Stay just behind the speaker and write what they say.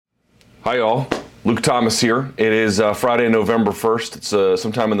Hi, y'all. Luke Thomas here. It is Friday, November 1st. It's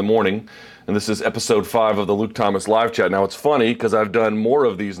sometime in the morning, and this is episode 5 of the Luke Thomas live chat. Now, it's funny because I've done more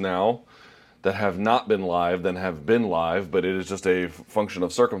of these now that have not been live than have been live, but it is just a function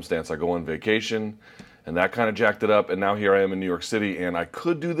of circumstance. I go on vacation, and that kind of jacked it up, and now here I am in New York City, and I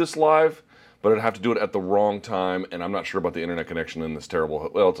could do this live, but I'd have to do it at the wrong time, and I'm not sure about the internet connection in this terrible,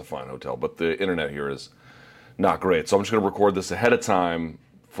 well, it's a fine hotel, but the internet here is not great. So I'm just going to record this ahead of time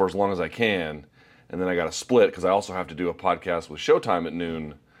for as long as I can, and then I got to split because I also have to do a podcast with Showtime at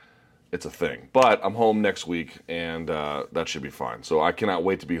noon. It's a thing. But I'm home next week, and that should be fine. So I cannot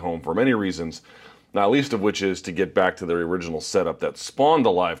wait to be home for many reasons, not least of which is to get back to the original setup that spawned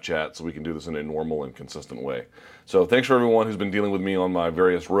the live chat so we can do this in a normal and consistent way. So thanks for everyone who's been dealing with me on my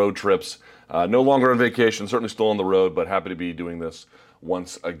various road trips. No longer on vacation, certainly still on the road, but happy to be doing this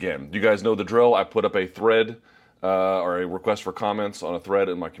once again. You guys know the drill. I put up a thread or a request for comments on a thread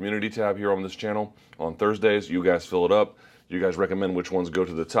in my community tab here on this channel on Thursdays. You guys fill it up. You guys recommend which ones go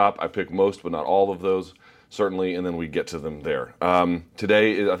to the top. I pick most, but not all of those, certainly, and then we get to them there.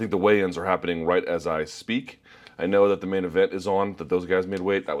 Today, I think the weigh-ins are happening right as I speak. I know that the main event is on, that those guys made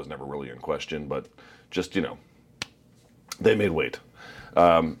weight. That was never really in question, but just, they made weight.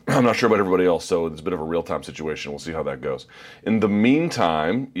 I'm not sure about everybody else, so it's a bit of a real-time situation. We'll see how that goes. In the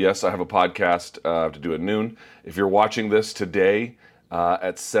meantime, yes, I have a podcast to do at noon. If you're watching this today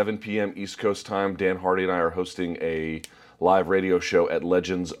at 7 p.m. East Coast time, Dan Hardy and I are hosting a live radio show at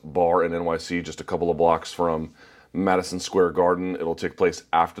Legends Bar in NYC, just a couple of blocks from Madison Square Garden. It'll take place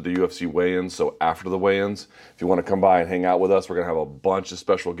after the UFC weigh-ins, so after the weigh-ins. If you want to come by and hang out with us, we're going to have a bunch of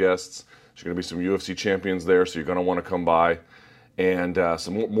special guests. There's going to be some UFC champions there, so you're going to want to come by. And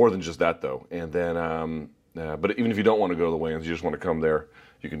some more than just that, though. And then, but even if you don't want to go to the weigh-ins, you just want to come there,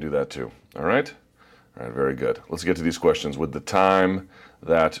 you can do that too. All right? All right, very good. Let's get to these questions with the time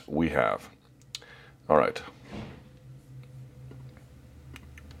that we have. All right.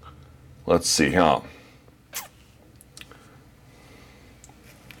 Let's see, huh?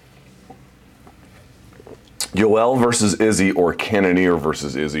 Yoel versus Izzy or Cannonier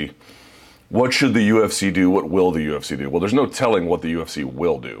versus Izzy. What should the UFC do? What will the UFC do? Well, there's no telling what the UFC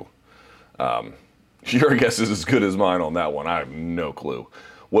will do. Your guess is as good as mine on that one. I have no clue.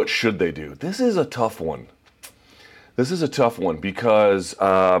 What should they do? This is a tough one. This is a tough one because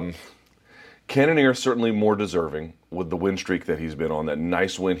Cannonier is certainly more deserving with the win streak that he's been on, that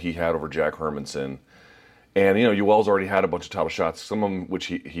nice win he had over Jack Hermanson. And, Yoel's already had a bunch of title shots, some of them which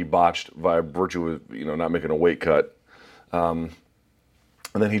he botched by virtue of, not making a weight cut.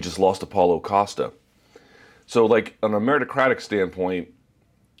 And then he just lost to Paulo Costa. So, like, on a meritocratic standpoint,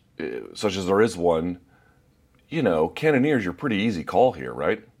 such as there is one, Cannonier's your pretty easy call here,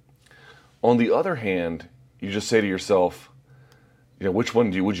 right? On the other hand, you just say to yourself, which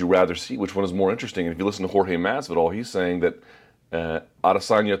one would you rather see? Which one is more interesting? And if you listen to Jorge Masvidal, he's saying that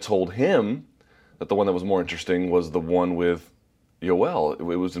Adesanya told him that the one that was more interesting was the one with Yoel. It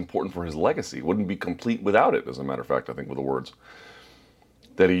was important for his legacy. It wouldn't be complete without it, as a matter of fact, I think, were the words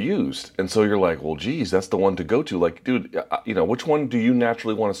that he used. And so you're like, well, geez, that's the one to go to. Like, dude, which one do you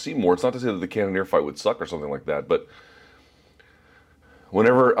naturally want to see more? It's not to say that the Cannonier fight would suck or something like that, but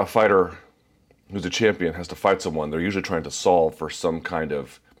whenever a fighter who's a champion has to fight someone, they're usually trying to solve for some kind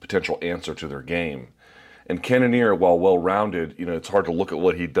of potential answer to their game. And Cannonier, while well-rounded, it's hard to look at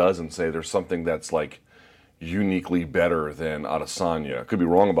what he does and say there's something that's like uniquely better than Adesanya. I could be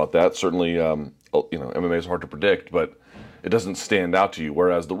wrong about that. Certainly, MMA is hard to predict, but it doesn't stand out to you,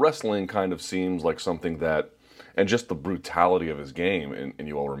 whereas the wrestling kind of seems like something that, and just the brutality of his game in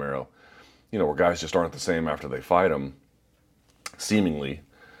Yoel Romero, where guys just aren't the same after they fight him, seemingly,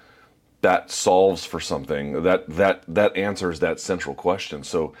 that solves for something, that answers that central question.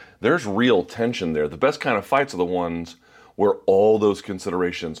 So there's real tension there. The best kind of fights are the ones where all those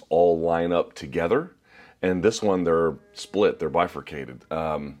considerations all line up together, and this one, they're split, they're bifurcated.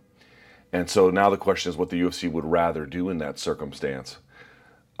 And so now the question is what the UFC would rather do in that circumstance.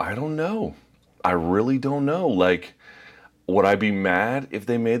 I don't know. I really don't know. Like, would I be mad if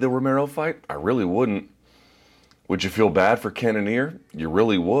they made the Romero fight? I really wouldn't. Would you feel bad for Cannonier? You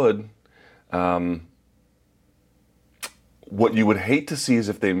really would. What you would hate to see is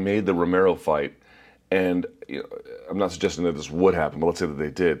if they made the Romero fight, and I'm not suggesting that this would happen, but let's say that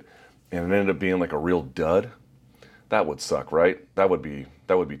they did, and it ended up being like a real dud. That would suck, right? That would be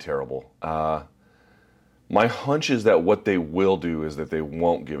terrible. My hunch is that what they will do is that they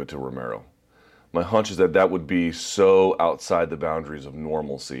won't give it to Romero. My hunch is that that would be so outside the boundaries of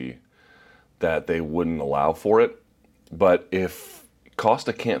normalcy that they wouldn't allow for it. But if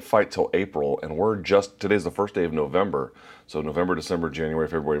Costa can't fight till April, and today's the first day of November. So November, December, January,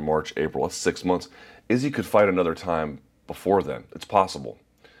 February, March, April, that's 6 months. Izzy could fight another time before then. It's possible,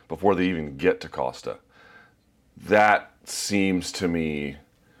 before they even get to Costa. That seems to me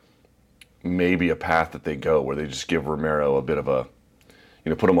maybe a path that they go, where they just give Romero a bit of a,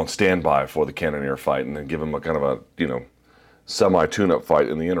 put him on standby for the Cannonier fight, and then give him a kind of a, semi-tune-up fight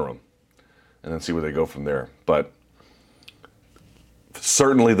in the interim, and then see where they go from there. But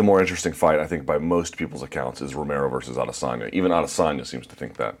certainly the more interesting fight, I think, by most people's accounts, is Romero versus Adesanya. Even Adesanya seems to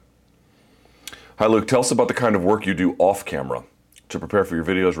think that. Hi, Luke. Tell us about the kind of work you do off camera to prepare for your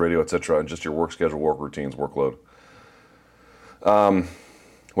videos, radio, etc., and just your work schedule, work routines, workload.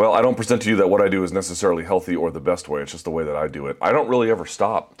 Well, I don't present to you that what I do is necessarily healthy or the best way. It's just the way that I do it. I don't really ever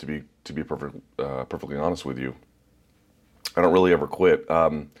stop, to be perfectly honest with you. I don't really ever quit.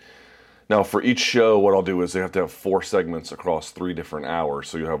 Now, for each show, what I'll do is they have to have 4 segments across 3 different hours.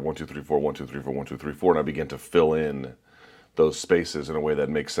 So you have 1, 2, 3, 4, 1, 2, 3, 4, 1, 2, 3, 4, and I begin to fill in those spaces in a way that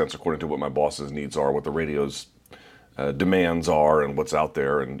makes sense according to what my boss's needs are, what the radio's demands are, and what's out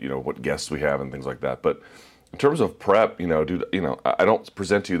there, and what guests we have and things like that. But in terms of prep, dude, I don't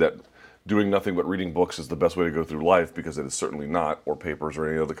present to you that doing nothing but reading books is the best way to go through life, because it is certainly not, or papers or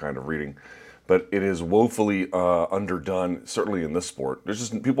any other kind of reading. But it is woefully underdone, certainly in this sport.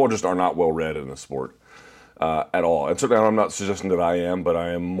 People just are not well read in this sport at all. And certainly I'm not suggesting that I am, but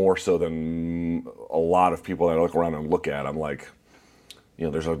I am more so than a lot of people that I look around and look at. I'm like,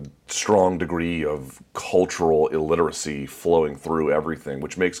 there's a strong degree of cultural illiteracy flowing through everything,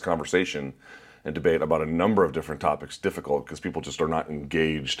 which makes conversation and debate about a number of different topics difficult, because people just are not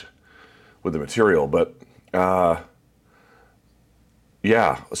engaged with the material. But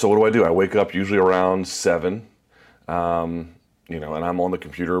yeah, so what do? I wake up usually around 7, and I'm on the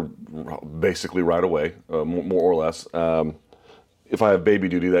computer basically right away, more or less. If I have baby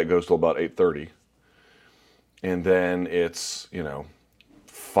duty, that goes till about 8:30. And then it's,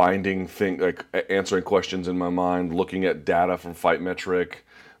 finding things, like answering questions in my mind, looking at data from Fight Metric,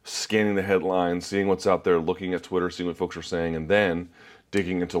 scanning the headlines, seeing what's out there, looking at Twitter, seeing what folks are saying, and then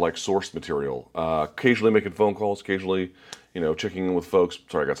digging into like source material. Occasionally making phone calls, occasionally, checking in with folks.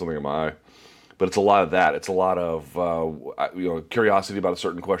 Sorry, I got something in my eye. But it's a lot of that. It's a lot of curiosity about a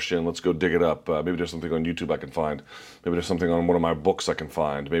certain question. Let's go dig it up. Maybe there's something on YouTube I can find. Maybe there's something on one of my books I can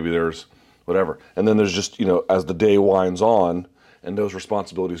find. Maybe there's whatever. And then there's just, as the day winds on and those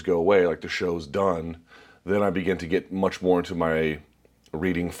responsibilities go away, like the show's done, then I begin to get much more into my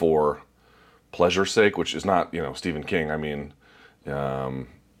reading for pleasure's sake, which is not, Stephen King. I mean, I'm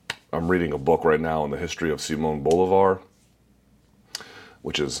reading a book right now on the history of Simon Bolivar,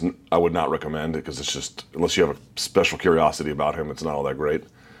 which is, I would not recommend it, because it's just, unless you have a special curiosity about him, it's not all that great.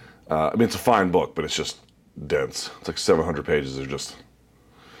 It's a fine book, but it's just dense. It's like 700 pages. They're just,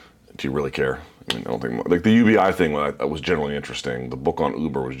 do you really care? I don't think, like the UBI thing was generally interesting. The book on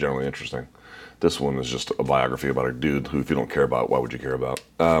Uber was generally interesting. This one is just a biography about a dude who, if you don't care about, why would you care about?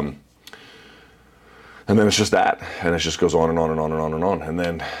 And then it's just that, and it just goes on and on and on and on and on. And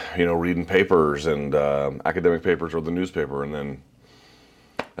then, reading papers and academic papers or the newspaper, and then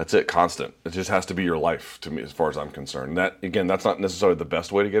that's it, constant. It just has to be your life, to me, as far as I'm concerned. That, again, that's not necessarily the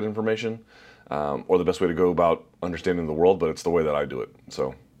best way to get information, or the best way to go about understanding the world, but it's the way that I do it.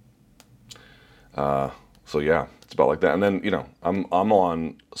 So yeah, it's about like that. And then, I'm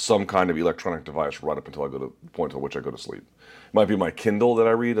on some kind of electronic device right up until I go to the point at which I go to sleep. It might be my Kindle that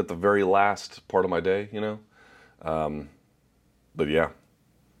I read at the very last part of my day, But yeah,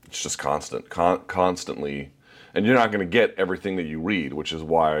 it's just constantly. And you're not going to get everything that you read, which is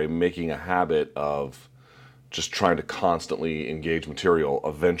why making a habit of just trying to constantly engage material,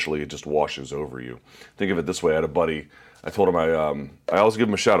 eventually it just washes over you. Think of it this way. I had a buddy, I told him I always give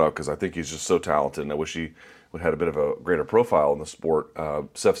him a shout out because I think he's just so talented, and I wish he would have had a bit of a greater profile in the sport.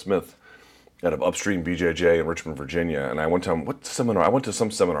 Seth Smith out of Upstream BJJ in Richmond, Virginia. And I went to what seminar? I went to some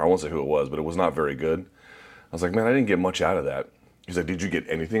seminar. I won't say who it was, but it was not very good. I was like, man, I didn't get much out of that. He's like, did you get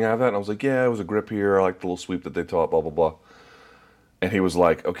anything out of that? And I was like, yeah, it was a grip here. I like the little sweep that they taught, blah, blah, blah. And he was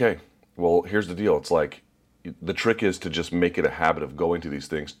like, okay, well, here's the deal. It's like, the trick is to just make it a habit of going to these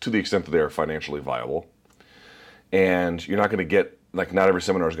things to the extent that they are financially viable. And you're not going to get, like, not every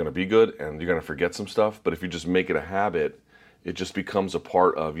seminar is going to be good, and you're going to forget some stuff. But if you just make it a habit, it just becomes a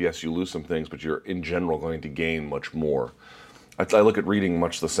part of, yes, you lose some things, but you're in general going to gain much more. I look at reading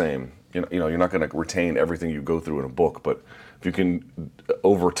much the same. You're not going to retain everything you go through in a book, but if you can,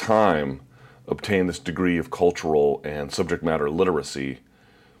 over time, obtain this degree of cultural and subject matter literacy,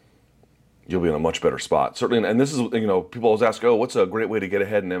 you'll be in a much better spot. Certainly, and this is, people always ask, oh, what's a great way to get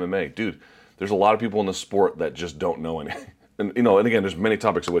ahead in MMA? Dude, there's a lot of people in the sport that just don't know any. and and again, there's many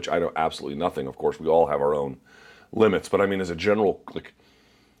topics of which I know absolutely nothing. Of course, we all have our own limits, but I mean, as a general, like,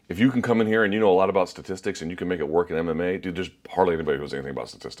 if you can come in here and you know a lot about statistics and you can make it work in MMA, dude, there's hardly anybody who knows anything about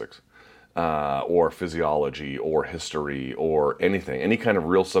statistics, or physiology, or history, or anything, any kind of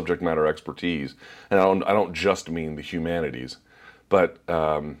real subject matter expertise. And I don't just mean the humanities, but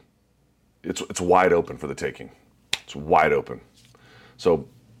it's wide open for the taking. It's wide open. So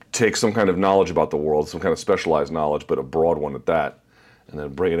take some kind of knowledge about the world, some kind of specialized knowledge, but a broad one at that, and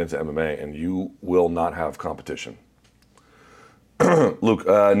then bring it into MMA, and you will not have competition. Luke,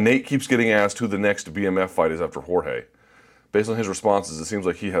 Nate keeps getting asked who the next BMF fight is after Jorge. Based on his responses, it seems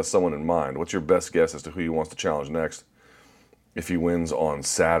like he has someone in mind. What's your best guess as to who he wants to challenge next if he wins on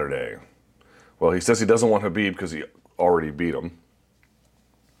Saturday? Well, he says he doesn't want Khabib because he already beat him.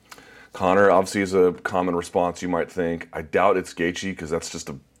 Conor, obviously, is a common response, you might think. I doubt it's Gaethje because that's just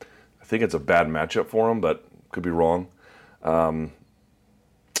I think it's a bad matchup for him, but could be wrong.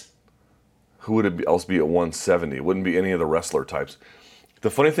 Who would it else be at 170? It wouldn't be any of the wrestler types. The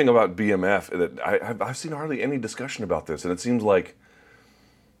funny thing about BMF is that I've seen hardly any discussion about this, and it seems like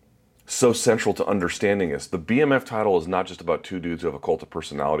so central to understanding this. The BMF title is not just about two dudes who have a cult of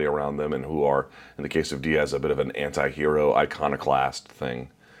personality around them and who are, in the case of Diaz, a bit of an anti-hero, iconoclast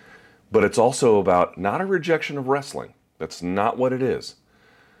thing. But it's also about not a rejection of wrestling. That's not what it is,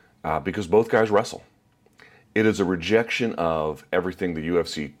 because both guys wrestle. It is a rejection of everything the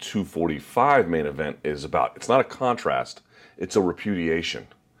UFC 245 main event is about. It's not a contrast, it's a repudiation,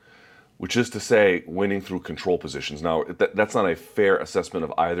 which is to say winning through control positions. Now, that's not a fair assessment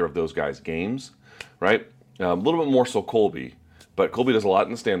of either of those guys' games, right? A little bit more so Colby, but Colby does a lot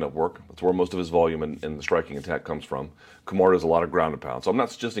in the stand-up work. That's where most of his volume in the striking attack comes from. Kamaru does a lot of ground and pound. So I'm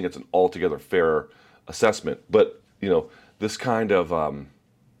not suggesting it's an altogether fair assessment, but, this kind of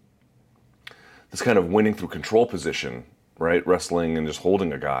winning through control position, right? Wrestling and just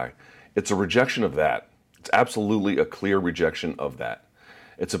holding a guy. It's a rejection of that. It's absolutely a clear rejection of that.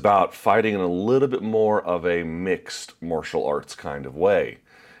 It's about fighting in a little bit more of a mixed martial arts kind of way.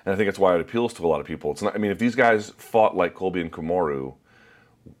 And I think that's why it appeals to a lot of people. It's not, if these guys fought like Colby and Kamaru,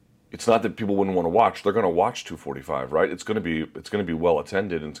 it's not that people wouldn't want to watch. They're going to watch 245, right? It's going to be well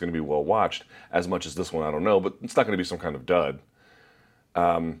attended and it's going to be well watched. As much as this one, I don't know, but it's not going to be some kind of dud.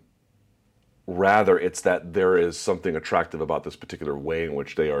 Rather, it's that there is something attractive about this particular way in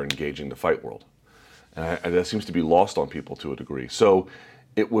which they are engaging the fight world. And that seems to be lost on people to a degree. So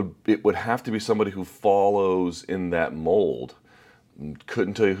it would have to be somebody who follows in that mold.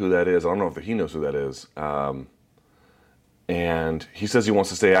 Couldn't tell you who that is. I don't know if he knows who that is. And he says he wants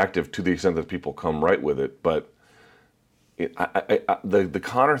to stay active to the extent that people come right with it. But the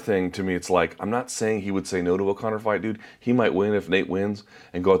Conor thing, to me, it's like, I'm not saying he would say no to a Conor fight, dude. He might win if Nate wins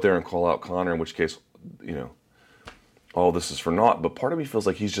and go out there and call out Conor, in which case, all this is for naught. But part of me feels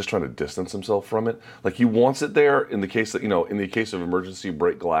like he's just trying to distance himself from it. Like he wants it there in the case that, in the case of emergency,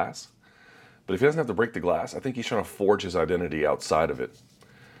 break glass. But if he doesn't have to break the glass, I think he's trying to forge his identity outside of it,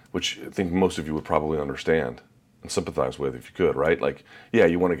 which I think most of you would probably understand and sympathize with if you could, right? Like, yeah,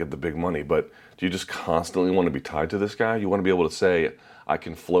 you want to get the big money, but do you just constantly want to be tied to this guy? You want to be able to say, I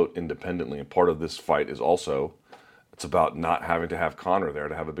can float independently. And part of this fight is also, it's about not having to have Conor there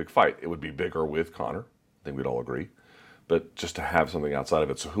to have a big fight. It would be bigger with Conor. I think we'd all agree. But just to have something outside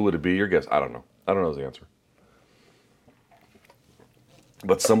of it. So who would it be? Your guess? I don't know. I don't know the answer.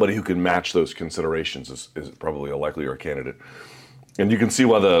 But somebody who can match those considerations is probably a likelier candidate. And you can see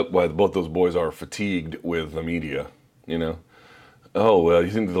why both those boys are fatigued with the media, Oh, well, you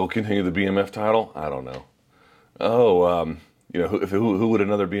think they'll continue the BMF title? I don't know. Oh, who would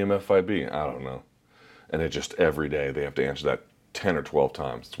another BMF fight be? I don't know. And it just every day they have to answer that 10 or 12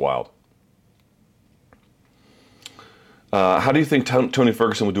 times. It's wild. How do you think Tony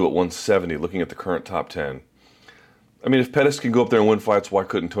Ferguson would do at 170, looking at the current top 10? If Pettis can go up there and win fights, why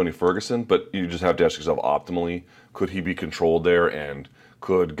couldn't Tony Ferguson? But you just have to ask yourself optimally, could he be controlled there? And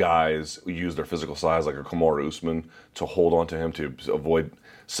could guys use their physical size like a Kamaru Usman to hold on to him, to avoid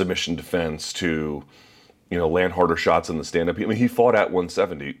submission defense, to land harder shots in the stand-up? He fought at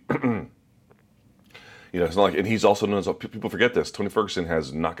 170. It's not like, and he's also known as, people forget this, Tony Ferguson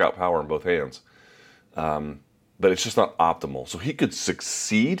has knockout power in both hands. But it's just not optimal. So he could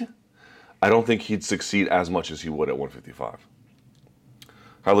succeed. I don't think he'd succeed as much as he would at 155.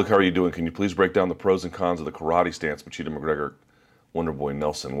 Hi, Luke, how are you doing? Can you please break down the pros and cons of the karate stance, Machida McGregor, Wonderboy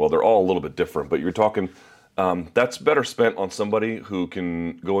Nelson? Well, they're all a little bit different, but you're talking, that's better spent on somebody who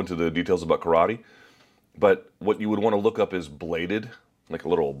can go into the details about karate. But what you would want to look up is bladed, like a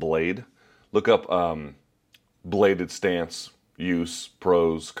little blade. Look up bladed stance, use,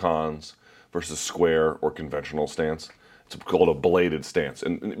 pros, cons, versus square or conventional stance. It's called a bladed stance.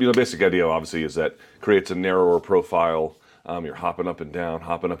 And basic idea obviously is that creates a narrower profile. You're hopping up and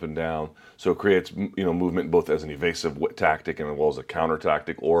down. So it creates, movement both as an evasive tactic and as well as a counter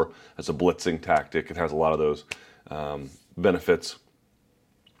tactic or as a blitzing tactic. It has a lot of those benefits.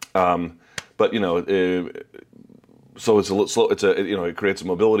 So it creates a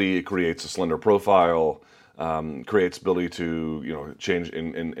mobility. It creates a slender profile. Creates ability to, change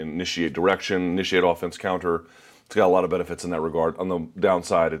and initiate direction, initiate offense, counter. It's got a lot of benefits in that regard. On the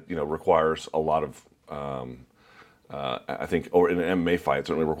downside, it, requires a lot of, I think, or in an MMA fight, it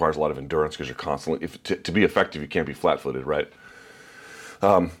certainly requires a lot of endurance because you're constantly, to be effective, you can't be flat-footed, right?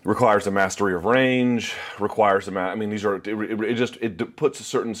 Requires a mastery of range, it puts a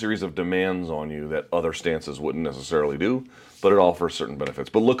certain series of demands on you that other stances wouldn't necessarily do, but it offers certain benefits.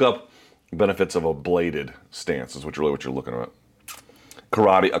 But look up benefits of a bladed stance is what you're looking at.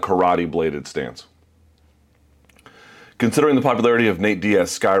 A karate bladed stance. Considering the popularity of Nate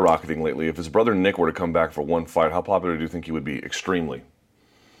Diaz skyrocketing lately, if his brother Nick were to come back for one fight, how popular do you think he would be? Extremely.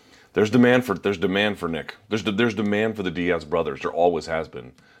 There's demand for Nick. There's demand for the Diaz brothers. There always has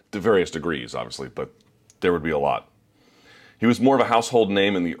been, to various degrees, obviously, but there would be a lot. He was more of a household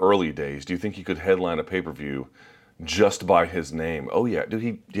name in the early days. Do you think he could headline a pay-per-view just by his name? Oh yeah,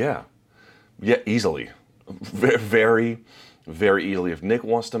 dude. Yeah, easily, very, very easily. If Nick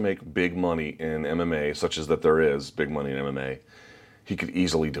wants to make big money in MMA, such as that there is big money in MMA, he could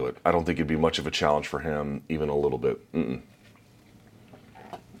easily do it. I don't think it'd be much of a challenge for him, even a little bit.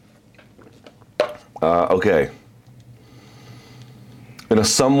 Okay. In a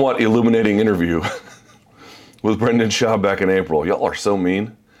somewhat illuminating interview with Brendan Schaub back in April, y'all are so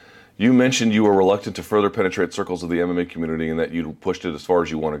mean. You mentioned you were reluctant to further penetrate circles of the MMA community and that you pushed it as far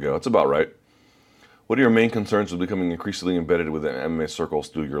as you want to go. That's about right. What are your main concerns with becoming increasingly embedded within MMA circles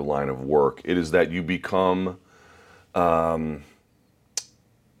through your line of work? It is that you become, first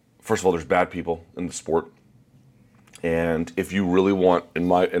of all, there's bad people in the sport. And if you really want, in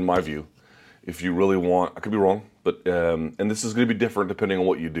my view, if you really want, I could be wrong, but and this is going to be different depending on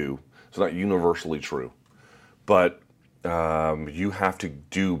what you do. It's not universally true, but you have to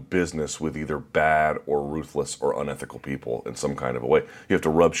do business with either bad or ruthless or unethical people in some kind of a way. You have to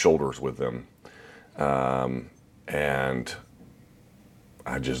rub shoulders with them, and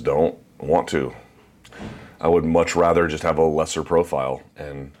I just don't want to. I would much rather just have a lesser profile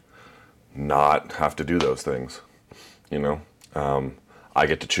and not have to do those things, I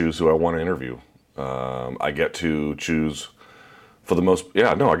get to choose who I want to interview. I get to choose I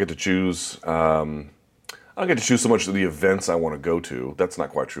get to choose, I don't get to choose so much of the events I want to go to. That's not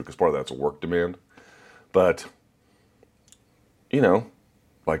quite true because part of that's a work demand. But,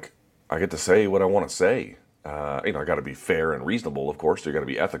 I get to say what I want to say. I got to be fair and reasonable, of course. You got to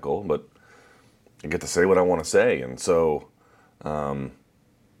be ethical, but I get to say what I want to say. And so,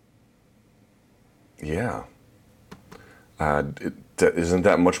 isn't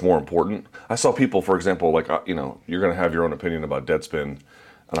that much more important? I saw people, for example, you're going to have your own opinion about Deadspin,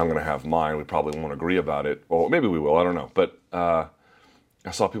 and I'm going to have mine. We probably won't agree about it. Well, maybe we will. I don't know. But I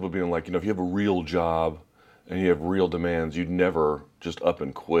saw people being like, if you have a real job and you have real demands, you'd never just up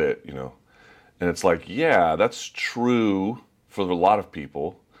and quit, And it's like, yeah, that's true for a lot of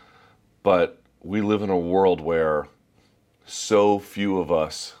people. But we live in a world where so few of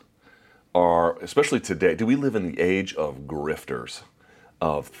us are, especially today, we live in the age of grifters,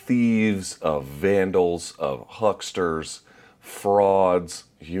 of thieves, of vandals, of hucksters, frauds,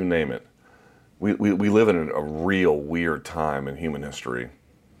 you name it. We live in a real weird time in human history.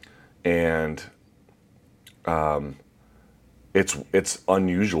 And it's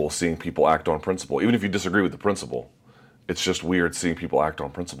unusual seeing people act on principle. Even if you disagree with the principle, it's just weird seeing people act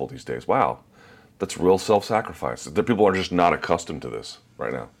on principle these days. Wow, that's real self-sacrifice. People are just not accustomed to this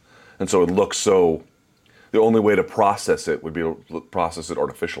right now. And so it looks so, the only way to process it would be to process it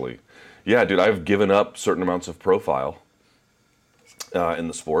artificially. Yeah, dude, I've given up certain amounts of profile in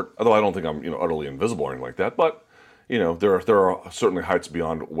the sport, although I don't think I'm utterly invisible or anything like that. But there are certainly heights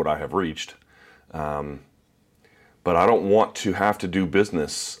beyond what I have reached. But I don't want to have to do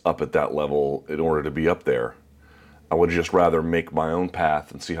business up at that level in order to be up there. I would just rather make my own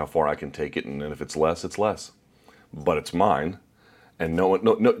path and see how far I can take it. And then if it's less, it's less. But it's mine. And no,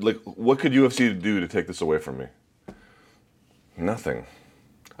 what could UFC do to take this away from me? Nothing.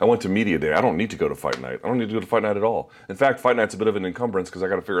 I went to media day. I don't need to go to fight night. I don't need to go to fight night at all. In fact, fight night's a bit of an encumbrance because I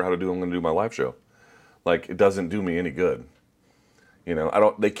got to figure out I'm going to do my live show. It doesn't do me any good.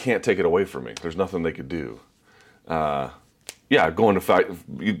 They can't take it away from me. There's nothing they could do. Going to fight,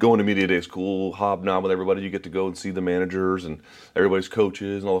 you go into media day is cool, hobnob with everybody. You get to go and see the managers and everybody's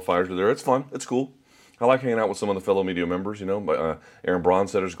coaches and all the fighters are there. It's fun. It's cool. I like hanging out with some of the fellow media members, Aaron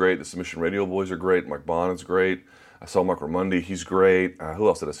Bronsetter's great. The Submission Radio Boys are great. Mike Bonnet's great. I saw Mark Ramundi. He's great. Who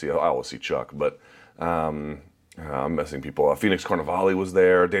else did I see? I always see Chuck, but I'm missing people. Phoenix Carnivale was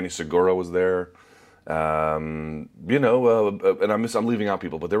there. Danny Segura was there. And I'm leaving out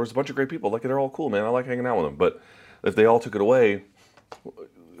people, but there was a bunch of great people. Like, they're all cool, man. I like hanging out with them. But if they all took it away,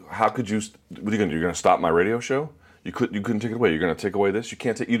 how could you? What are you gonna do? You're gonna stop my radio show? You couldn't take it away. You're gonna take away this? You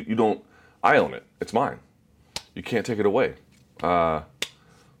can't take. You don't. I own it. It's mine. You can't take it away.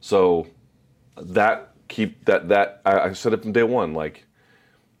 So I said it from day one. Like,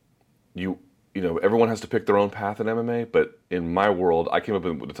 everyone has to pick their own path in MMA. But in my world, I came up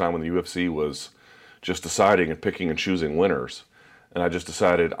with a time when the UFC was just deciding and picking and choosing winners. And I just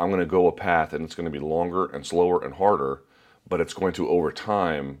decided I'm going to go a path, and it's going to be longer and slower and harder, but it's going to, over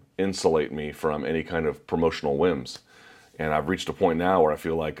time, insulate me from any kind of promotional whims. And I've reached a point now where I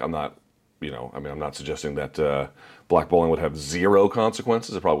feel like I'm not, I'm not suggesting that blackballing would have zero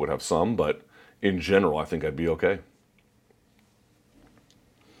consequences. It probably would have some, but in general, I think I'd be okay.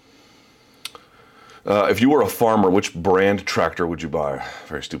 If you were a farmer, which brand tractor would you buy?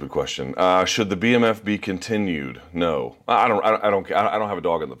 Very stupid question. Should the BMF be continued? No, I don't have a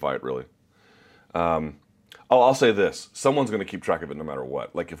dog in the fight, really. I'll say this: someone's going to keep track of it no matter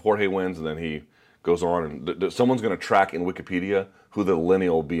what. Like, if Jorge wins and then he goes on, and someone's going to track in Wikipedia who the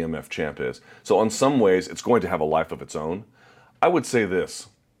lineal BMF champ is. So in some ways, it's going to have a life of its own. I would say this: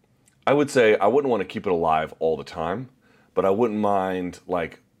 I would say I wouldn't want to keep it alive all the time, but I wouldn't mind,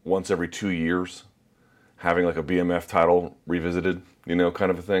 like, once every 2 years having like a BMF title revisited,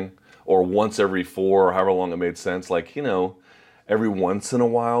 kind of a thing. Or once every 4, or however long it made sense. Like, every once in a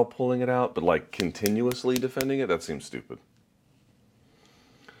while pulling it out, but like continuously defending it, that seems stupid.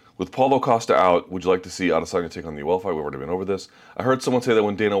 With Paulo Costa out, would you like to see Adesanya take on the Yoel fight? We've already been over this. I heard someone say that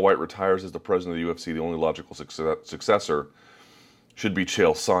when Dana White retires as the president of the UFC, the only logical successor should be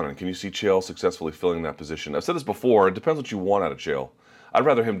Chael Sonnen. Can you see Chael successfully filling that position? I've said this before, it depends what you want out of Chael. I'd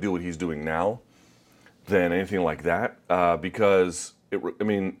rather him do what he's doing now than anything like that, because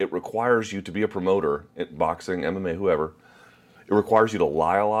it requires you to be a promoter in boxing, MMA, whoever. It requires you to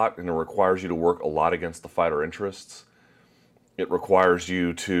lie a lot, and it requires you to work a lot against the fighter interests. It requires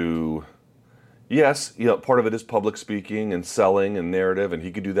you to, yes, part of it is public speaking and selling and narrative, and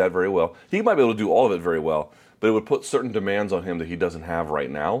he could do that very well. He might be able to do all of it very well, but it would put certain demands on him that he doesn't have right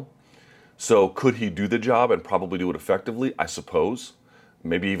now. So could he do the job and probably do it effectively? I suppose.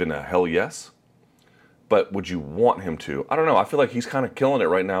 Maybe even a hell yes. But would you want him to? I don't know. I feel like he's kind of killing it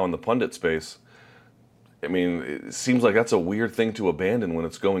right now in the pundit space. I mean, it seems like that's a weird thing to abandon when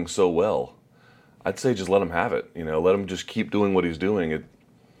it's going so well. I'd say just let him have it. Let him just keep doing what he's doing.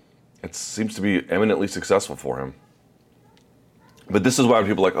 It seems to be eminently successful for him. But this is why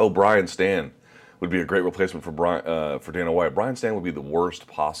people are like, oh, Brian Stann would be a great replacement for Dana White. Brian Stann would be the worst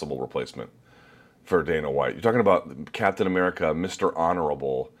possible replacement for Dana White. You're talking about Captain America, Mr.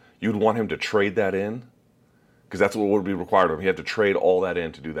 Honorable. You'd want him to trade that in? Because that's what would be required of him. He had to trade all that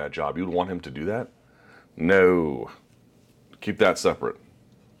in to do that job. You'd want him to do that? No. Keep that separate.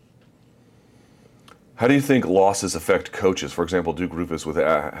 How do you think losses affect coaches? For example, Duke Rufus with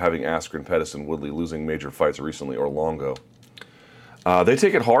having Askren, Pettis, and Woodley losing major fights recently, or Longo. They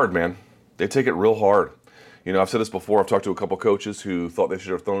take it hard, man. They take it real hard. I've said this before. I've talked to a couple coaches who thought they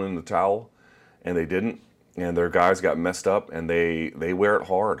should have thrown in the towel, and they didn't. And their guys got messed up, and they wear it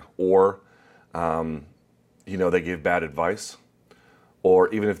hard. Or, they gave bad advice.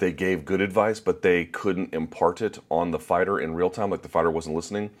 Or even if they gave good advice, but they couldn't impart it on the fighter in real time, like the fighter wasn't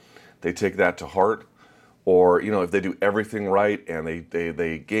listening, they take that to heart. Or, if they do everything right and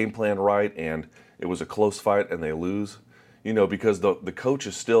they game plan right and it was a close fight and they lose, because the coach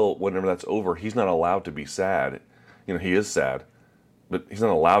is still, whenever that's over, he's not allowed to be sad. He is sad, but he's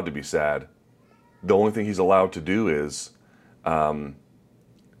not allowed to be sad. The only thing he's allowed to do is,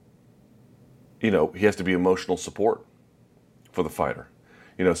 he has to be emotional support for the fighter.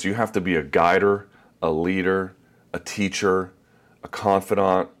 So you have to be a guider, a leader, a teacher, a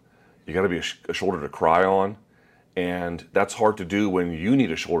confidant. You got to be a shoulder to cry on. And that's hard to do when you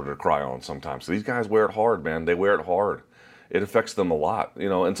need a shoulder to cry on sometimes. So these guys wear it hard, man. They wear it hard. It affects them a lot,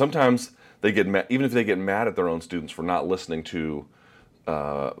 and sometimes they get mad, even if they get mad at their own students for not listening to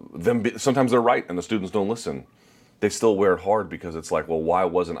them. Sometimes they're right and the students don't listen. They still wear it hard because it's like, well, why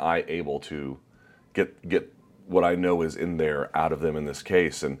wasn't I able to get what I know is in there out of them in this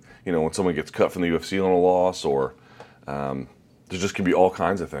case? And, when someone gets cut from the UFC on a loss, or there just can be all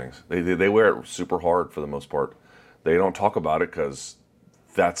kinds of things. They wear it super hard for the most part. They don't talk about it because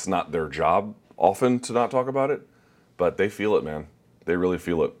that's not their job often to not talk about it, but they feel it, man. They really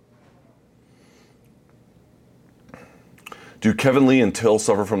feel it. Do Kevin Lee and Till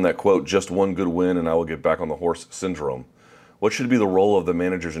suffer from that quote, just one good win and I will get back on the horse syndrome? What should be the role of the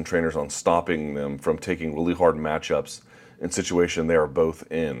managers and trainers on stopping them from taking really hard matchups in situation they are both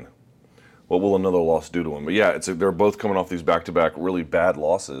in? What will another loss do to them? But yeah, they're both coming off these back-to-back really bad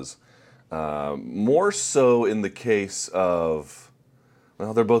losses. More so in the case of,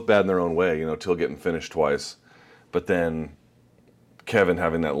 well, they're both bad in their own way. You know, Till getting finished twice, but then Kevin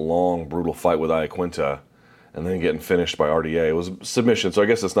having that long, brutal fight with Iaquinta, and then getting finished by RDA. It was a submission, so I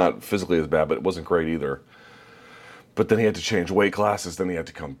guess it's not physically as bad, but it wasn't great either. But then he had to change weight classes, then he had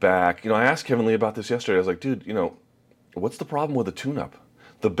to come back. You know, I asked Kevin Lee about this yesterday. I was like, dude, you know, what's the problem with a tune-up?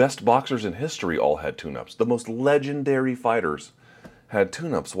 The best boxers in history all had tune-ups. The most legendary fighters had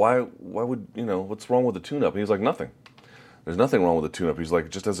tune-ups. Why would, you know, what's wrong with a tune-up? And he's like, nothing. There's nothing wrong with a tune-up. He's like,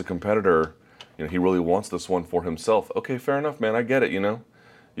 just as a competitor, you know, he really wants this one for himself. Okay, fair enough, man. I get it, you know.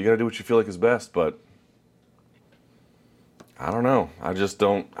 You got to do what you feel like is best, but I don't know.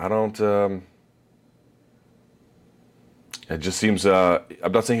 It just seems, I'm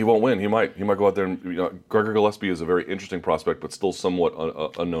not saying he won't win. He might go out there and, you know, Gregor Gillespie is a very interesting prospect, but still somewhat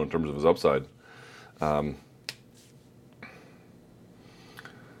unknown in terms of his upside. But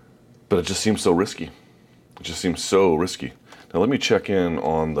it just seems so risky. Now let me check in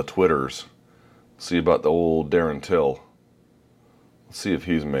on the Twitters, see about the old Darren Till. Let's see if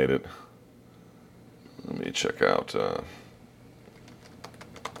he's made it. Let me check out,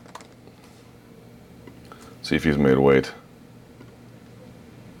 see if he's made weight.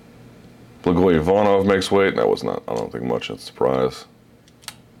 Blagoy Ivanov makes weight. That was not, I don't think, much of a surprise.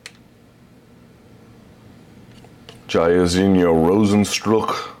 Jairzinho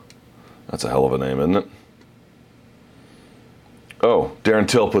Rosenstruck. That's a hell of a name, isn't it? Oh, Darren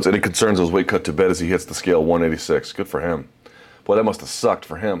Till puts any concerns of his weight cut to bed as he hits the scale 186. Good for him. Boy, that must have sucked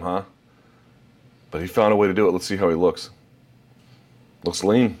for him, huh? But he found a way to do it. Let's see how he looks. Looks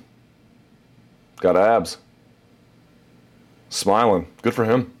lean. Got abs. Smiling. Good for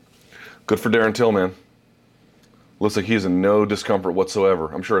him. Good for Darren Till, man. Looks like he's in no discomfort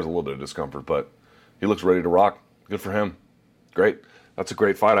whatsoever. I'm sure there's a little bit of discomfort, but he looks ready to rock. Good for him. Great. That's a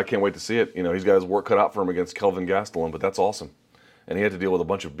great fight. I can't wait to see it. You know, he's got his work cut out for him against Kelvin Gastelum, but that's awesome. And he had to deal with a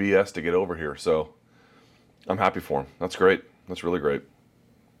bunch of BS to get over here, so I'm happy for him. That's great. That's really great.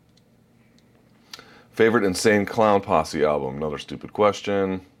 Favorite Insane Clown Posse album? Another stupid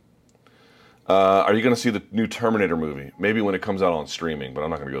question. Are you going to see the new Terminator movie? Maybe when it comes out on streaming, but I'm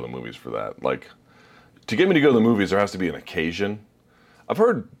not going to go to the movies for that. Like, to get me to go to the movies, there has to be an occasion. I've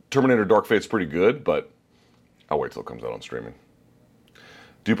heard Terminator Dark Fate's pretty good, but I'll wait till it comes out on streaming.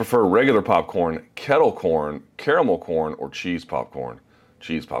 Do you prefer regular popcorn, kettle corn, caramel corn, or cheese popcorn?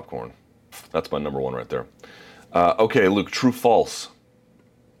 Cheese popcorn. That's my number one right there. Okay, Luke, true, false.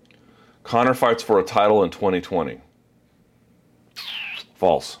 Conor fights for a title in 2020.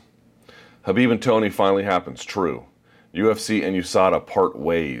 False. Khabib and Tony finally happens. True. UFC and USADA part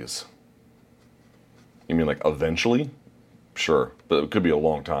ways. You mean like eventually? Sure, but it could be a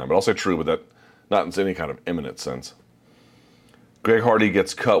long time. But I'll say true, but that not in any kind of imminent sense. Greg Hardy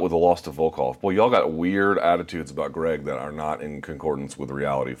gets cut with a loss to Volkov. Boy, y'all got weird attitudes about Greg that are not in concordance with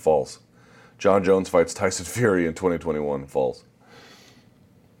reality. False. John Jones fights Tyson Fury in 2021. False.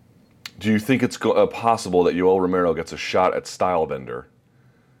 Do you think it's possible that Yoel Romero gets a shot at Stylebender?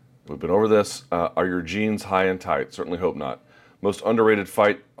 We've been over this. Are your jeans high and tight? Certainly hope not. Most underrated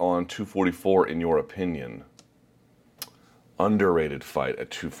fight on 244 in your opinion? Underrated fight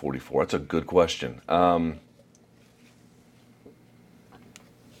at 244. That's a good question. Let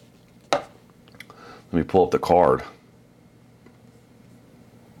me pull up the card.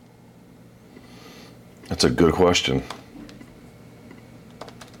 That's a good question.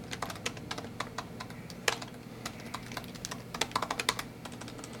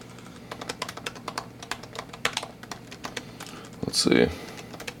 Let's see.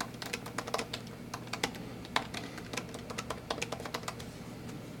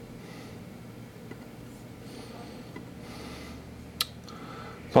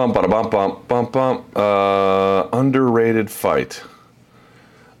 Underrated fight.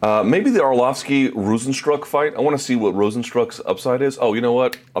 Maybe the Arlovsky-Rosenstruck fight. I want to see what Rosenstruck's upside is. Oh, you know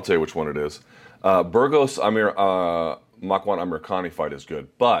what? I'll tell you which one it is. Burgos Makwan Amirkhani fight is good,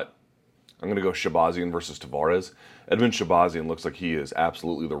 but I'm going to go Shabazian versus Tavares. Edmund Shabazian looks like he is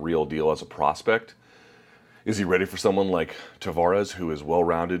absolutely the real deal as a prospect. Is he ready for someone like Tavares, who is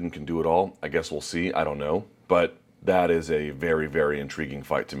well-rounded and can do it all? I guess we'll see. I don't know. But that is a very, very intriguing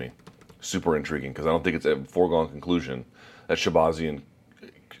fight to me. Super intriguing, because I don't think it's a foregone conclusion that Shabazian,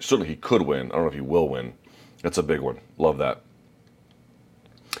 certainly he could win. I don't know if he will win. That's a big one. Love that.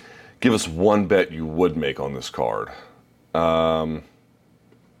 Give us one bet you would make on this card. Man,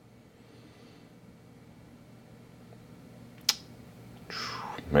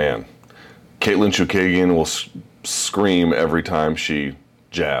 Caitlin Chukagian will scream every time she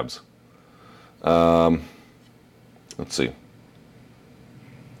jabs. Let's see.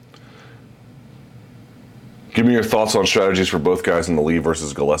 Give me your thoughts on strategies for both guys in the Lee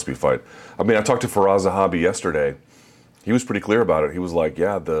versus Gillespie fight. I mean, I talked to Faraz Zahabi yesterday. He was pretty clear about it. He was like,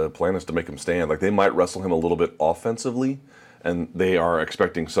 yeah, the plan is to make him stand. Like, they might wrestle him a little bit offensively, and they are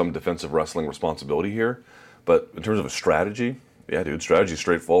expecting some defensive wrestling responsibility here. But in terms of a strategy, yeah, dude, strategy is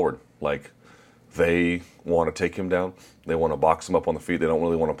straightforward. Like, they want to take him down. They want to box him up on the feet. They don't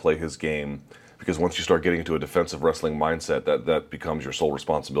really want to play his game, because once you start getting into a defensive wrestling mindset, that becomes your sole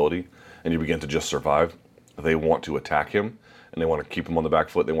responsibility, and you begin to just survive. They want to attack him, and they want to keep him on the back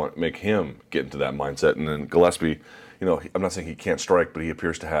foot. They want to make him get into that mindset. And then Gillespie, you know, I'm not saying he can't strike, but he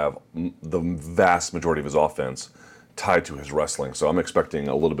appears to have the vast majority of his offense tied to his wrestling. So I'm expecting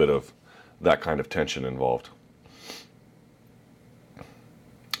a little bit of that kind of tension involved.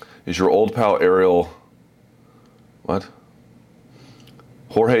 Is your old pal Ariel... What?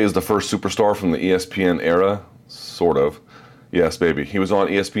 Jorge is the first superstar from the ESPN era? Sort of. Yes, baby. He was on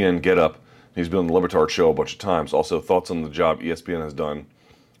ESPN Get Up. He's been on the Libertard show a bunch of times. Also, thoughts on the job ESPN has done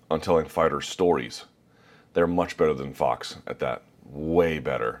on telling fighters' stories. They're much better than Fox at that. Way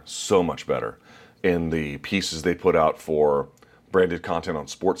better. So much better. In the pieces they put out for branded content on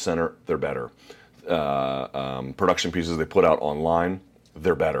SportsCenter, they're better. Production pieces they put out online,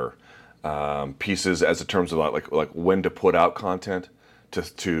 they're better. Pieces as in terms of like when to put out content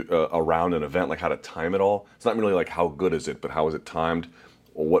to around an event, like how to time it all. It's not really like how good is it, but how is it timed?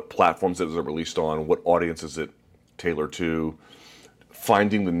 What platforms is it released on? What audience is it tailored to?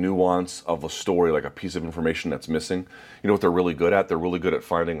 Finding the nuance of a story, like a piece of information that's missing. You know what they're really good at? They're really good at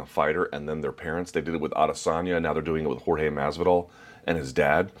finding a fighter and then their parents. They did it with Adesanya, now they're doing it with Jorge Masvidal and his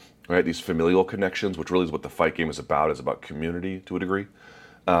dad. Right? These familial connections, which really is what the fight game is about community to a degree,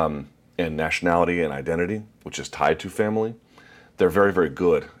 and nationality and identity, which is tied to family. They're very, very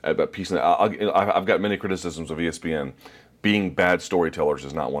good at piecing. I've got many criticisms of ESPN. Being bad storytellers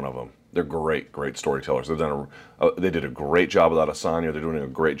is not one of them. They're great, great storytellers. They did a great job with Adesanya. They're doing a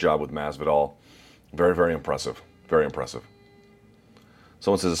great job with Masvidal. Very, very impressive. Very impressive.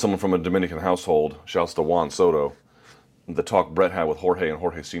 Someone says, as someone from a Dominican household, shouts to Juan Soto, the talk Brett had with Jorge and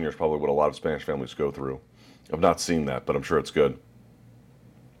Jorge Sr. is probably what a lot of Spanish families go through. I've not seen that, but I'm sure it's good.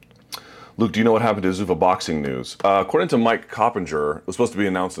 Luke, do you know what happened to Zuffa boxing news? According to Mike Coppinger, it was supposed to be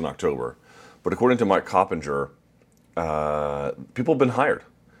announced in October, but according to Mike Coppinger, people have been hired.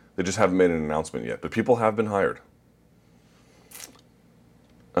 They just haven't made an announcement yet, but people have been hired.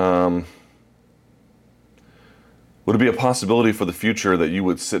 Would it be a possibility for the future that you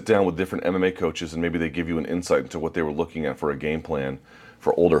would sit down with different MMA coaches and maybe they give you an insight into what they were looking at for a game plan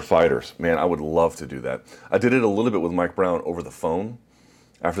for older fighters? Man, I would love to do that. I did it a little bit with Mike Brown over the phone.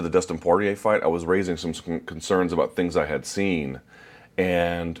 After the Dustin Poirier fight, I was raising some concerns about things I had seen.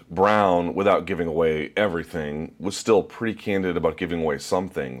 And Brown, without giving away everything, was still pretty candid about giving away some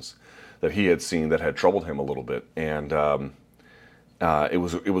things that he had seen that had troubled him a little bit. And it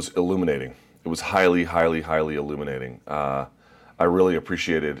was illuminating. It was highly, highly, highly illuminating. I really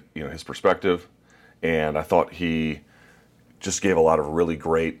appreciated his perspective, and I thought he just gave a lot of really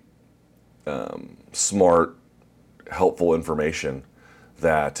great, smart, helpful information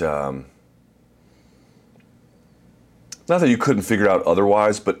that. Not that you couldn't figure out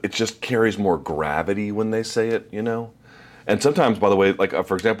otherwise, but it just carries more gravity when they say it, And sometimes, by the way, like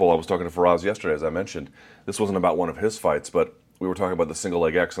for example, I was talking to Faraz yesterday, as I mentioned. This wasn't about one of his fights, but we were talking about the single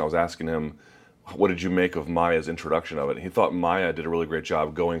leg X, and I was asking him, what did you make of Maia's introduction of it? And he thought Maia did a really great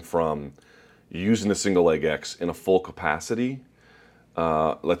job going from using the single leg X in a full capacity,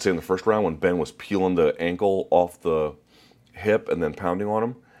 let's say in the first round when Ben was peeling the ankle off the hip and then pounding on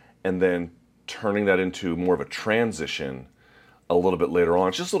him, and then turning that into more of a transition a little bit later on.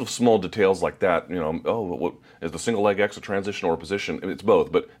 It's just sort of small details like that. What is the single leg X a transition or a position? It's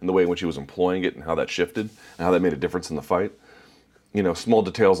both, but in the way in which he was employing it and how that shifted and how that made a difference in the fight. Small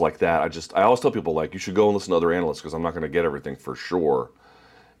details like that. I always tell people, like, you should go and listen to other analysts because I'm not going to get everything for sure.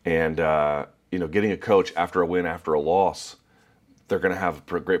 And, getting a coach after a win, after a loss, they're going to have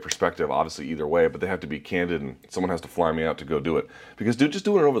a great perspective, obviously, either way, but they have to be candid and someone has to fly me out to go do it. Because, dude, just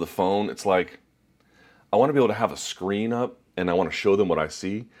doing it over the phone, it's like, I want to be able to have a screen up and I want to show them what I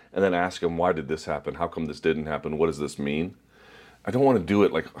see and then ask them, why did this happen? How come this didn't happen? What does this mean? I don't want to do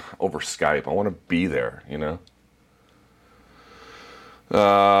it like over Skype. I want to be there,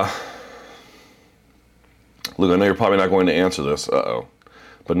 Luke, I know you're probably not going to answer this,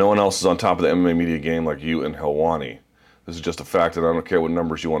 but no one else is on top of the MMA media game like you and Helwani. This is just a fact, and I don't care what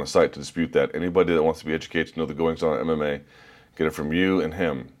numbers you want to cite to dispute that. Anybody that wants to be educated to know the goings on in MMA, get it from you and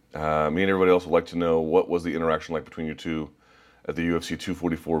him. Me and everybody else would like to know, what was the interaction like between you two at the UFC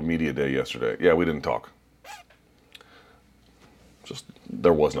 244 media day yesterday? Yeah, we didn't talk. Just,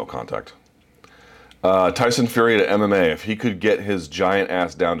 there was no contact. Tyson Fury to MMA. If he could get his giant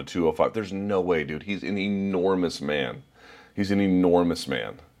ass down to 205, there's no way, dude. He's an enormous man. He's an enormous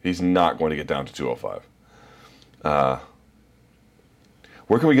man. He's not going to get down to 205.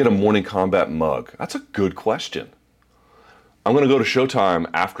 Where can we get a morning combat mug? That's a good question. I'm going to go to Showtime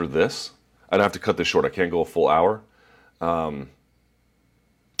after this. I'd have to cut this short. I can't go a full hour. I'll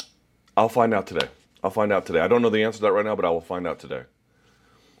find out today. I don't know the answer to that right now, but I will find out today.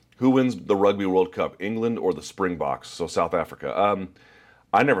 Who wins the Rugby World Cup, England or the Springboks, so South Africa?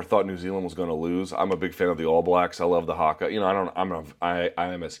 I never thought New Zealand was going to lose. I'm a big fan of the All Blacks. I love the Haka. You know, I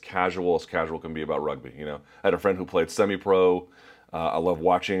am as casual can be about rugby. You know, I had a friend who played semi-pro. I love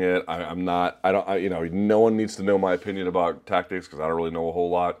watching it. No one needs to know my opinion about tactics because I don't really know a whole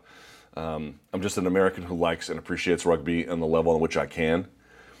lot. I'm just an American who likes and appreciates rugby on the level on which I can.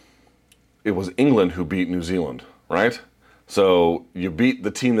 It was England who beat New Zealand, right? So you beat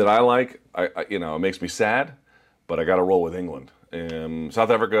the team that I like. It makes me sad, but I got to roll with England. South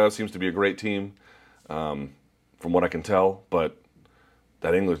Africa seems to be a great team, from what I can tell. But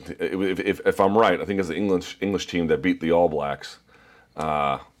that England, if I'm right, I think it's the English team that beat the All Blacks. You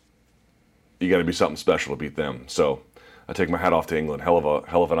got to be something special to beat them. So I take my hat off to England. Hell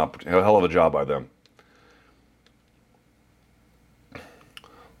of a job by them.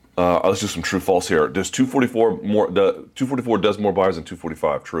 Let's do some true false here. Does 244 does more buyers than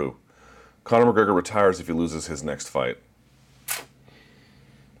 245? True. Conor McGregor retires if he loses his next fight.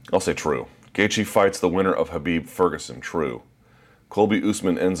 I'll say true. Gaethje fights the winner of Khabib Ferguson. True. Colby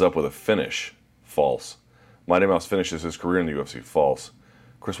Usman ends up with a finish. False. Mighty Mouse finishes his career in the UFC. False.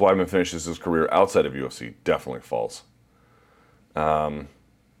 Chris Weidman finishes his career outside of UFC. Definitely false. Do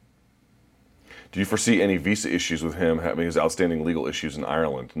you foresee any visa issues with him having his outstanding legal issues in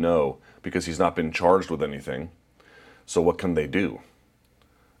Ireland? No, because he's not been charged with anything. So what can they do?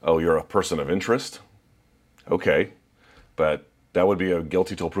 Oh, you're a person of interest? Okay, but that would be a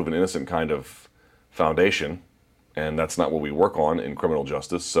guilty till proven innocent kind of foundation, and that's not what we work on in criminal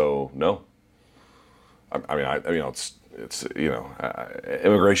justice. So no.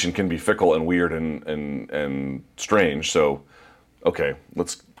 Immigration can be fickle and weird and strange. So, okay,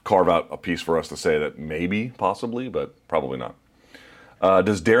 let's carve out a piece for us to say that maybe, possibly, but probably not.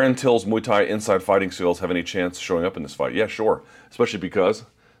 Does Darren Till's Muay Thai inside fighting skills have any chance showing up in this fight? Yeah, sure. Especially because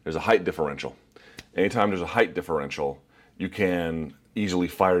there's a height differential. Anytime there's a height differential, you can easily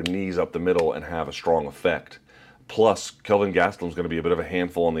fire knees up the middle and have a strong effect. Plus, Kelvin Gastelum is going to be a bit of a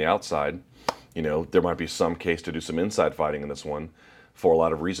handful on the outside. You know, there might be some case to do some inside fighting in this one for a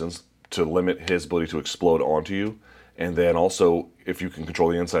lot of reasons to limit his ability to explode onto you. And then also, if you can control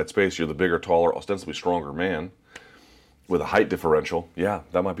the inside space, you're the bigger, taller, ostensibly stronger man with a height differential. Yeah,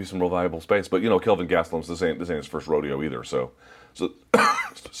 that might be some real valuable space. But, Kelvin Gastelum, this ain't his first rodeo either. So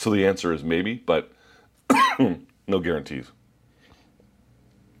the answer is maybe, but no guarantees.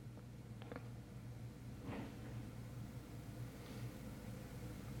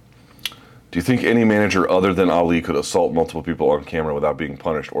 Do you think any manager other than Ali could assault multiple people on camera without being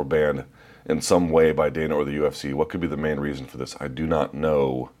punished or banned in some way by Dana or the UFC? What could be the main reason for this? I do not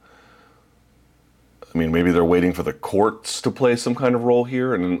know. I mean, maybe they're waiting for the courts to play some kind of role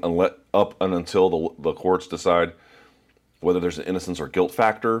here, and until the courts decide whether there's an innocence or guilt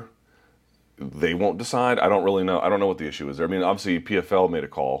factor, they won't decide. I don't really know. I don't know what the issue is there. I mean, obviously PFL made a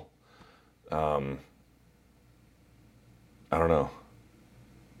call. I don't know.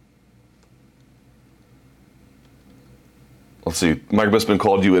 Let's see. Mike Bisping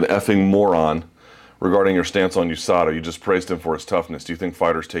called you an effing moron regarding your stance on USADA. You just praised him for his toughness. Do you think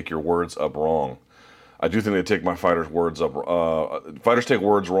fighters take your words up wrong? I do think they take my fighters' words up. Fighters take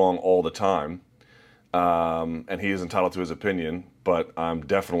words wrong all the time, and he is entitled to his opinion. But I'm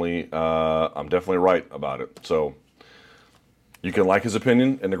definitely right about it. So you can like his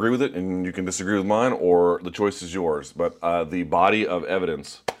opinion and agree with it, and you can disagree with mine, or the choice is yours. But the body of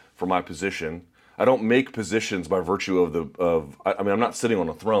evidence for my position. I don't make positions by virtue of I'm not sitting on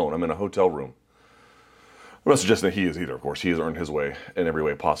a throne. I'm in a hotel room. I'm not suggesting that he is either, of course. He has earned his way in every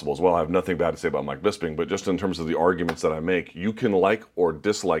way possible as well. I have nothing bad to say about Mike Bisping, but just in terms of the arguments that I make, you can like or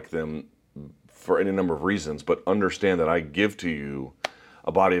dislike them for any number of reasons, but understand that I give to you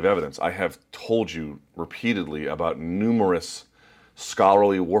a body of evidence. I have told you repeatedly about numerous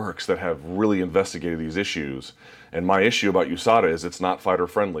scholarly works that have really investigated these issues. And my issue about USADA is it's not fighter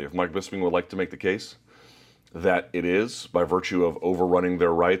friendly. If Mike Bisping would like to make the case, that it is, by virtue of overrunning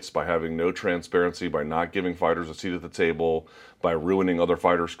their rights, by having no transparency, by not giving fighters a seat at the table, by ruining other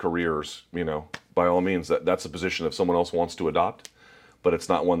fighters' careers, by all means, that's a position if someone else wants to adopt, but it's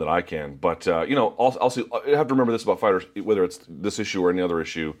not one that I can. But, also, you have to remember this about fighters, whether it's this issue or any other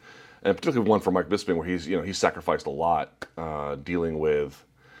issue, and particularly one for Mike Bisping, where he's sacrificed a lot dealing with,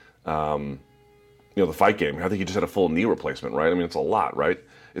 the fight game. I think he just had a full knee replacement, right? I mean, it's a lot, right?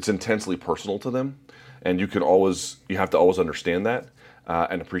 It's intensely personal to them. And you have to always understand that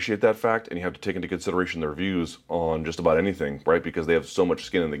and appreciate that fact, and you have to take into consideration their views on just about anything, right? Because they have so much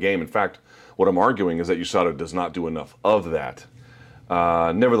skin in the game. In fact, what I'm arguing is that USADA does not do enough of that.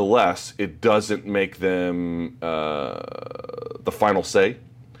 Nevertheless, it doesn't make them the final say,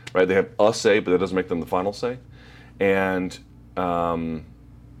 right? They have a say, but that doesn't make them the final say. And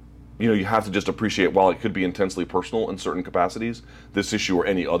you have to just appreciate, while it could be intensely personal in certain capacities, this issue or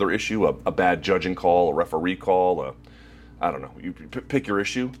any other issue, a bad judging call, a referee call, I don't know, you pick your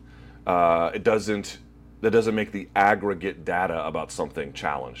issue. That doesn't make the aggregate data about something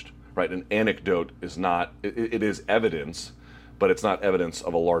challenged, right? An anecdote is not, it is evidence, but it's not evidence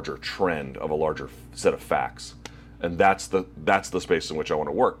of a larger trend, of a larger set of facts. And that's the space in which I want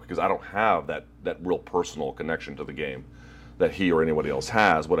to work, because I don't have that real personal connection to the game that he or anybody else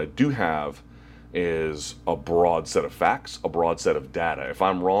has. What I do have is a broad set of facts, a broad set of data. If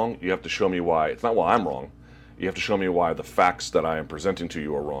I'm wrong, you have to show me why. It's not why I'm wrong. You have to show me why the facts that I am presenting to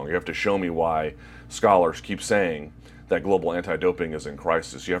you are wrong. You have to show me why scholars keep saying that global anti-doping is in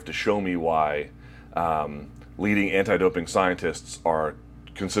crisis. You have to show me why leading anti-doping scientists are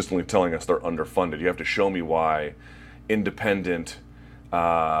consistently telling us they're underfunded. You have to show me why independent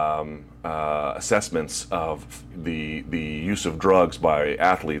assessments of the use of drugs by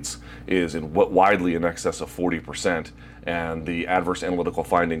athletes is widely in excess of 40%, and the adverse analytical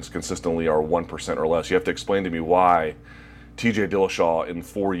findings consistently are 1% or less. You have to explain to me why TJ Dillashaw in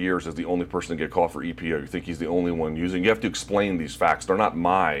 4 years is the only person to get called for EPO. You think he's the only one using? You have to explain these facts. They're not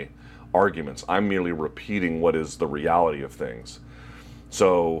my arguments. I'm merely repeating what is the reality of things.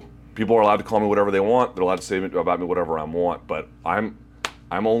 So people are allowed to call me whatever they want. They're allowed to say about me whatever I want, but I'm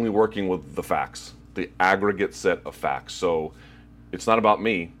only working with the facts, the aggregate set of facts. So it's not about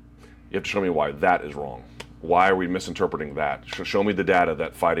me. You have to show me why that is wrong. Why are we misinterpreting that? Show me the data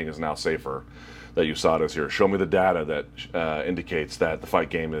that fighting is now safer, that USADA is here. Show me the data that indicates that the fight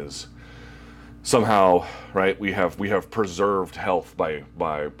game is somehow, right, we have preserved health by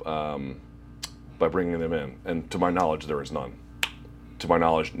bringing them in. And to my knowledge, there is none. To my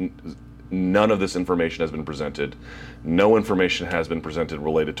knowledge, none of this information has been presented. No information has been presented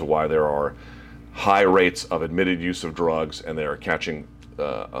related to why there are high rates of admitted use of drugs and they are catching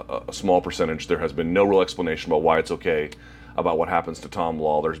a small percentage. There has been no real explanation about why it's okay, about what happens to Tom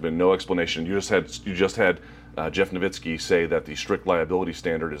Law. There's been no explanation. You just had Jeff Nowitzki say that the strict liability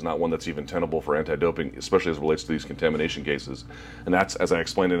standard is not one that's even tenable for anti-doping, especially as it relates to these contamination cases. And that's, as I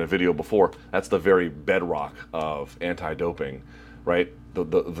explained in a video before, that's the very bedrock of anti-doping. Right,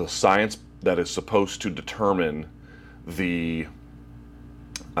 the science that is supposed to determine the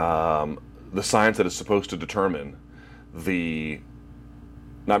science that is supposed to determine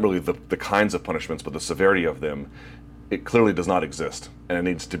not really the kinds of punishments, but the severity of them, it clearly does not exist, and it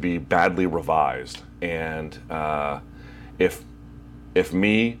needs to be badly revised. And if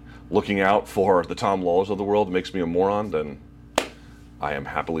me looking out for the Tom Laws of the world makes me a moron, then I am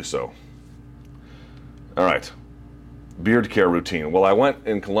happily so. All right. Beard care routine. Well, I went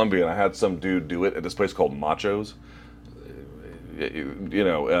in Colombia and I had some dude do it at this place called Machos.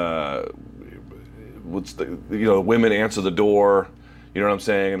 Women answer the door. You know what I'm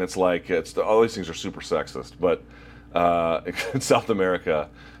saying? And it's like all these things are super sexist, but in South America.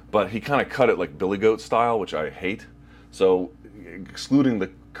 But he kind of cut it like Billy Goat style, which I hate. So, excluding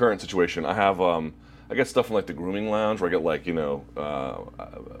the current situation, I have I get stuff in like the grooming lounge where I get like you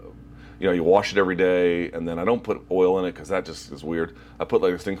wash it every day, and then I don't put oil in it because that just is weird. I put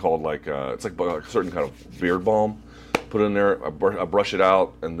like this thing called it's like a certain kind of beard balm. Put it in there, I brush it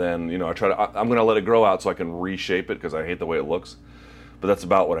out, and then I'm gonna let it grow out so I can reshape it because I hate the way it looks. But that's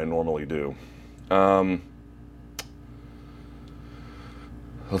about what I normally do.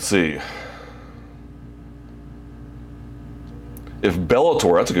 Let's see. If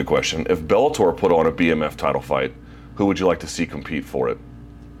Bellator, that's a good question. If Bellator put on a BMF title fight, who would you like to see compete for it?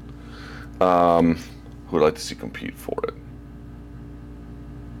 Who would like to see compete for it?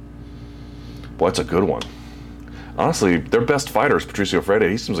 Boy, that's a good one. Honestly, their best fighter is Patricio Freire.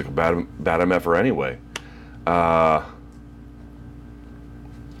 He seems like a bad MFer anyway.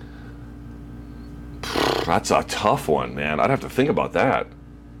 That's a tough one, man. I'd have to think about that.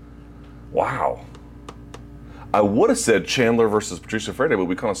 Wow. I would have said Chandler versus Patricio Freire, but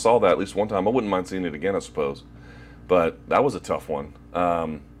we kind of saw that at least one time. I wouldn't mind seeing it again, I suppose. But that was a tough one.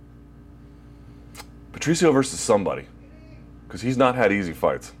 Patricio versus somebody, because he's not had easy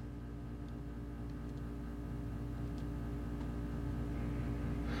fights.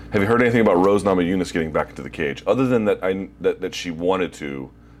 Have you heard anything about Rose Namajunas getting back into the cage? Other than that she wanted to,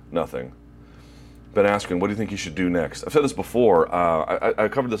 nothing. Ben Askren, what do you think he should do next? I've said this before. I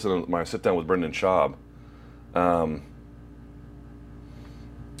covered this in my sit-down with Brendan Schaub.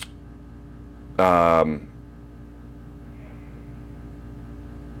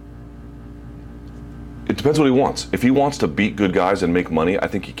 It depends what he wants. If he wants to beat good guys and make money, I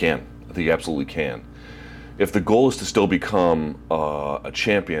think he can. I think he absolutely can. If the goal is to still become a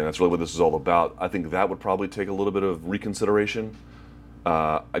champion, that's really what this is all about, I think that would probably take a little bit of reconsideration.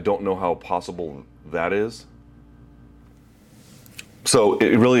 I don't know how possible that is. So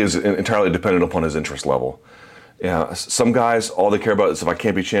it really is entirely dependent upon his interest level. Yeah, some guys, all they care about is if I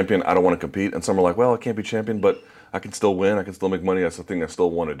can't be champion, I don't want to compete. And some are like, well, I can't be champion, but I can still win. I can still make money. That's the thing I still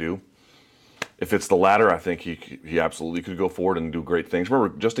want to do. If it's the latter, I think he absolutely could go forward and do great things.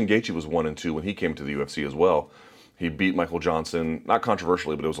 Remember, Justin Gaethje was 1-2 when he came to the UFC as well. He beat Michael Johnson, not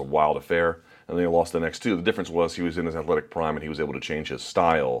controversially, but it was a wild affair. And then he lost the next two. The difference was he was in his athletic prime and he was able to change his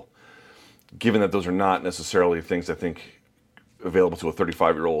style. Given that those are not necessarily things I think available to a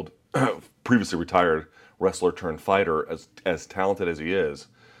 35-year-old previously retired wrestler turned fighter, as talented as he is,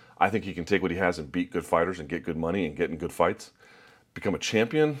 I think he can take what he has and beat good fighters and get good money and get in good fights. Become a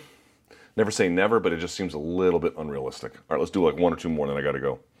champion? Never say never, but it just seems a little bit unrealistic. All right, let's do like one or two more, and then I got to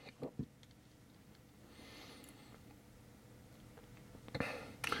go.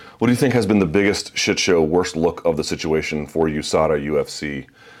 What do you think has been the biggest shit show, worst look of the situation for USADA UFC?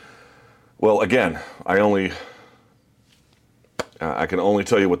 Well, again, I can only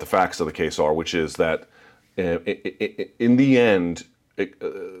tell you what the facts of the case are, which is that in the end,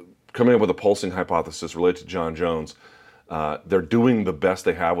 coming up with a pulsing hypothesis related to John Jones, they're doing the best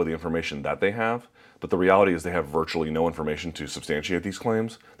they have with the information that they have, but the reality is they have virtually no information to substantiate these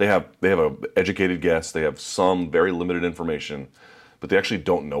claims. They have an educated guess, they have some very limited information, but they actually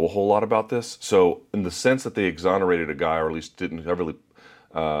don't know a whole lot about this. So in the sense that they exonerated a guy, or at least didn't really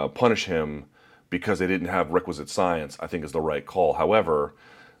punish him because they didn't have requisite science, I think is the right call. However,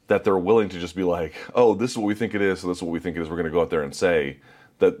 that they're willing to just be like, oh, this is what we think it is, so this is what we think it is, we're going to go out there and say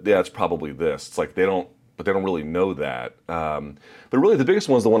that, yeah, it's probably this. It's like they don't really know that. But really the biggest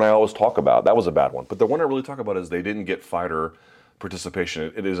one is the one I always talk about. That was a bad one. But the one I really talk about is they didn't get fighter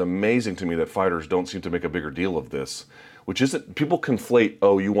participation. It is amazing to me that fighters don't seem to make a bigger deal of this, which isn't, people conflate,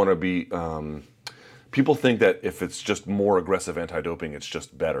 oh, you want to be, people think that if it's just more aggressive anti-doping, it's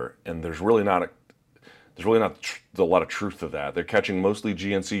just better. And there's really not a lot of truth to that. They're catching mostly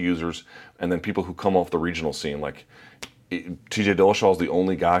GNC users and then people who come off the regional scene. Like TJ Dillashaw is the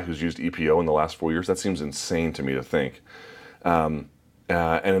only guy who's used EPO in the last 4 years. That seems insane to me to think. And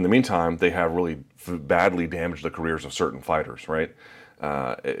in the meantime, they have really badly damaged the careers of certain fighters, right?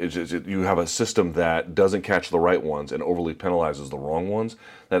 You have a system that doesn't catch the right ones and overly penalizes the wrong ones.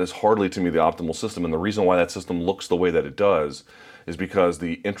 That is hardly, to me, the optimal system. And the reason why that system looks the way that it does is because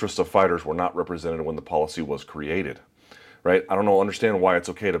the interests of fighters were not represented when the policy was created, right? I don't understand why it's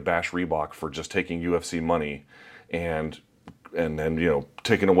okay to bash Reebok for just taking UFC money and then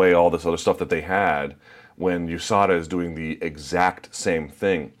taking away all this other stuff that they had when USADA is doing the exact same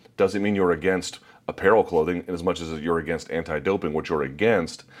thing. Doesn't mean you're against apparel clothing as much as you're against anti-doping. What you're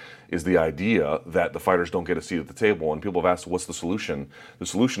against is the idea that the fighters don't get a seat at the table. And people have asked, what's the solution? The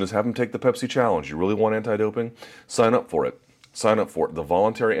solution is have them take the Pepsi Challenge. You really want anti-doping? Sign up for it. Sign up for it. The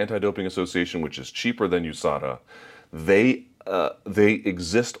Voluntary Anti-Doping Association, which is cheaper than USADA, they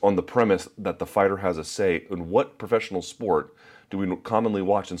exist on the premise that the fighter has a say. In what professional sport do we commonly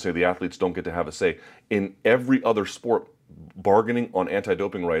watch and say the athletes don't get to have a say? In every other sport, bargaining on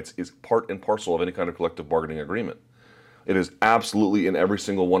anti-doping rights is part and parcel of any kind of collective bargaining agreement. It is absolutely in every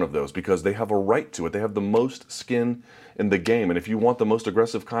single one of those because they have a right to it. They have the most skin in the game. And if you want the most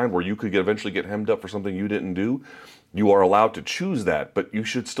aggressive kind where you could eventually get hemmed up for something you didn't do, you are allowed to choose that, but you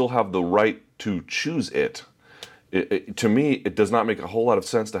should still have the right to choose it. To me, it does not make a whole lot of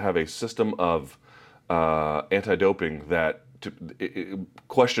sense to have a system of anti-doping that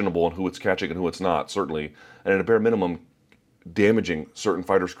questionable in who it's catching and who it's not, certainly, and at a bare minimum, damaging certain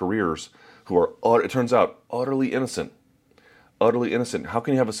fighters' careers who are, it turns out, utterly innocent. Utterly innocent. How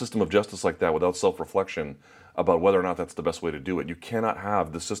can you have a system of justice like that without self-reflection about whether or not that's the best way to do it? You cannot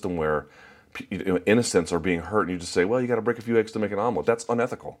have the system where innocents are being hurt and you just say, well, you got to break a few eggs to make an omelet. That's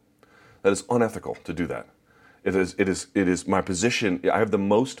unethical. That is unethical to do that. It is my position. I have the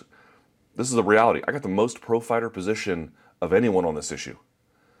most This is a reality. I got the most pro-fighter position of anyone on this issue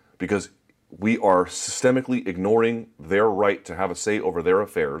because we are systemically ignoring their right to have a say over their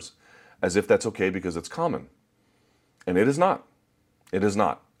affairs as if that's okay because it's common. And it is not. It is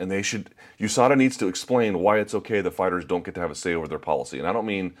not. And USADA needs to explain why it's okay the fighters don't get to have a say over their policy. And I don't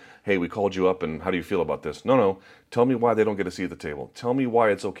mean, hey, we called you up and how do you feel about this? No. Tell me why they don't get a seat at the table. Tell me why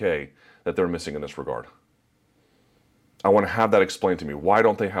it's okay that they're missing in this regard. I want to have that explained to me. Why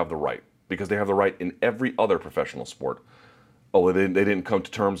don't they have the right? Because they have the right in every other professional sport. Oh, they didn't come to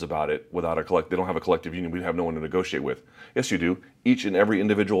terms about it without they don't have a collective union. We have no one to negotiate with. Yes, you do. Each and every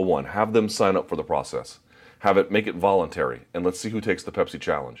individual one. Have them sign up for the process. Make it voluntary, and let's see who takes the Pepsi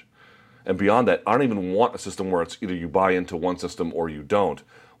challenge. And beyond that, I don't even want a system where it's either you buy into one system or you don't.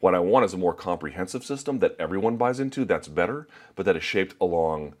 What I want is a more comprehensive system that everyone buys into. That's better, but that is shaped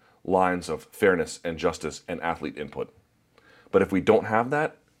along lines of fairness and justice and athlete input. But if we don't have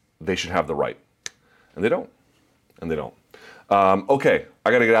that, they should have the right. And they don't. Okay,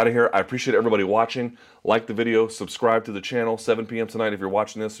 I got to get out of here. I appreciate everybody watching. Like the video, subscribe to the channel. 7 p.m. tonight if you're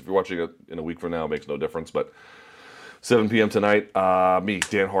watching this. If you're watching it in a week from now, it makes no difference. But 7 p.m. tonight, me,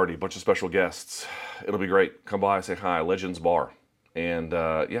 Dan Hardy, bunch of special guests. It'll be great. Come by, say hi. Legends Bar. And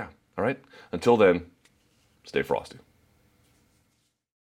yeah, all right. Until then, stay frosty.